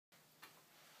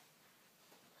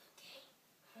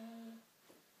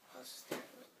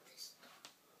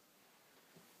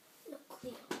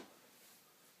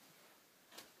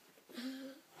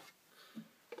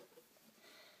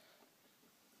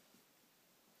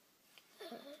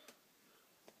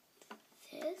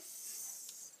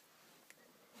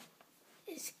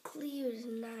basically is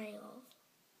Niall.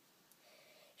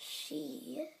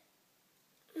 She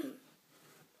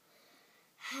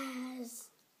has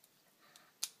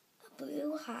a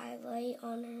blue highlight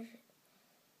on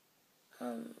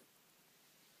her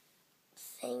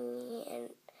thingy,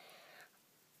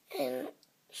 and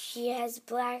she has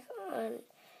black on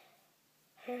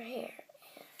her hair.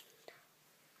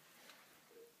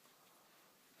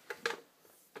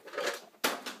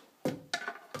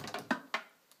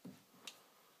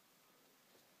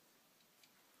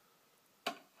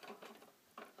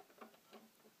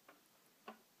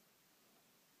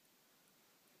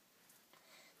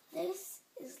 This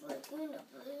is Laguna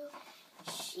Blue.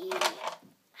 She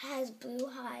has blue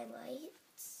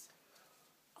highlights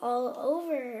all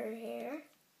over her hair,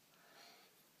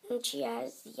 and she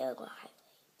has yellow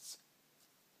highlights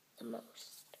the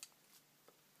most.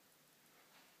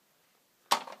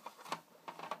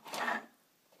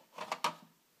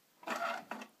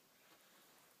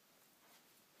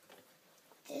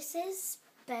 This is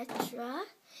Petra.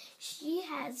 She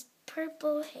has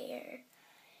purple hair,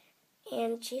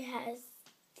 and she has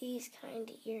these kind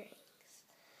of earrings.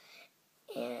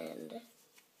 And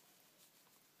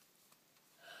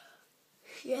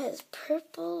she has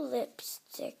purple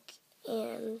lipstick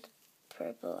and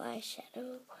purple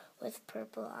eyeshadow with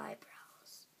purple eyebrows.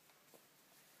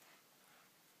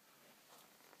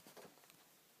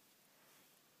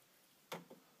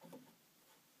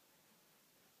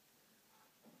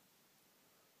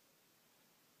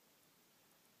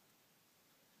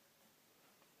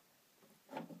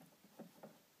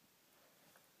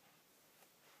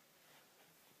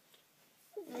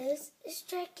 This is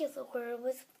Dracula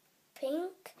with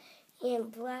pink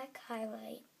and black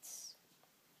highlights.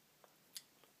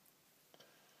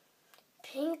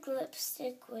 Pink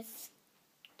lipstick with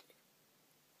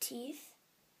teeth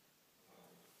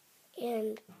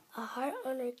and a heart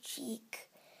on her cheek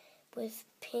with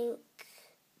pink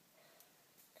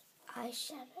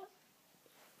eyeshadow.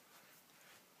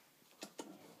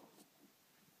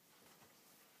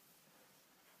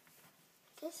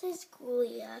 This is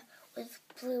Julia with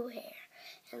blue hair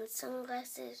and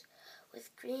sunglasses with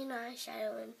green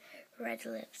eyeshadow and red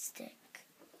lipstick.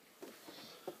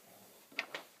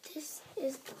 This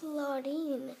is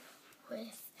Claudine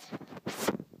with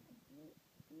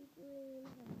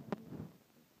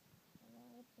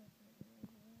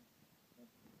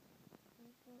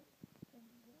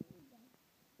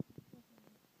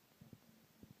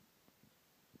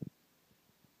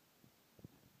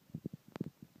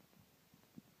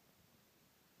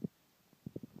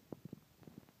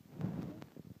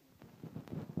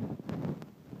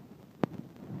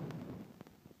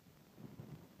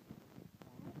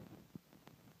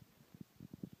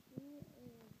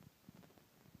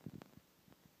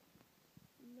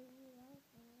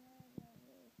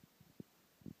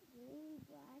green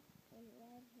black and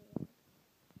red hair.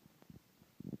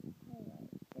 Highlight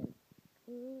and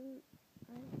green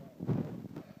eyeshadow.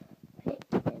 Pink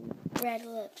and red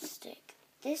lipstick.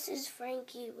 This is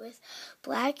Frankie with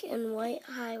black and white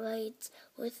highlights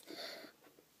with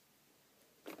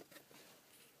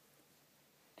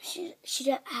she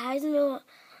has no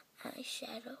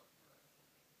eyeshadow.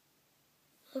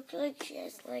 Looks like she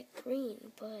has like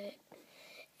green,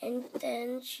 and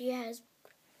then she has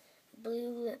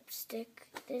blue lipstick.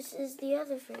 This is the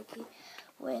other Frankie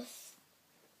with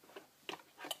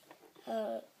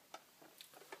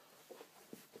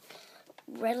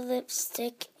red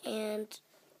lipstick and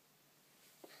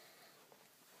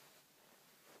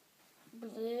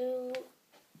blue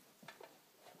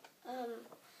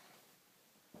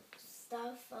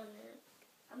stuff on her,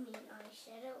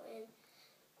 eyeshadow and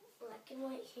black and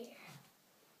white hair.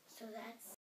 So that's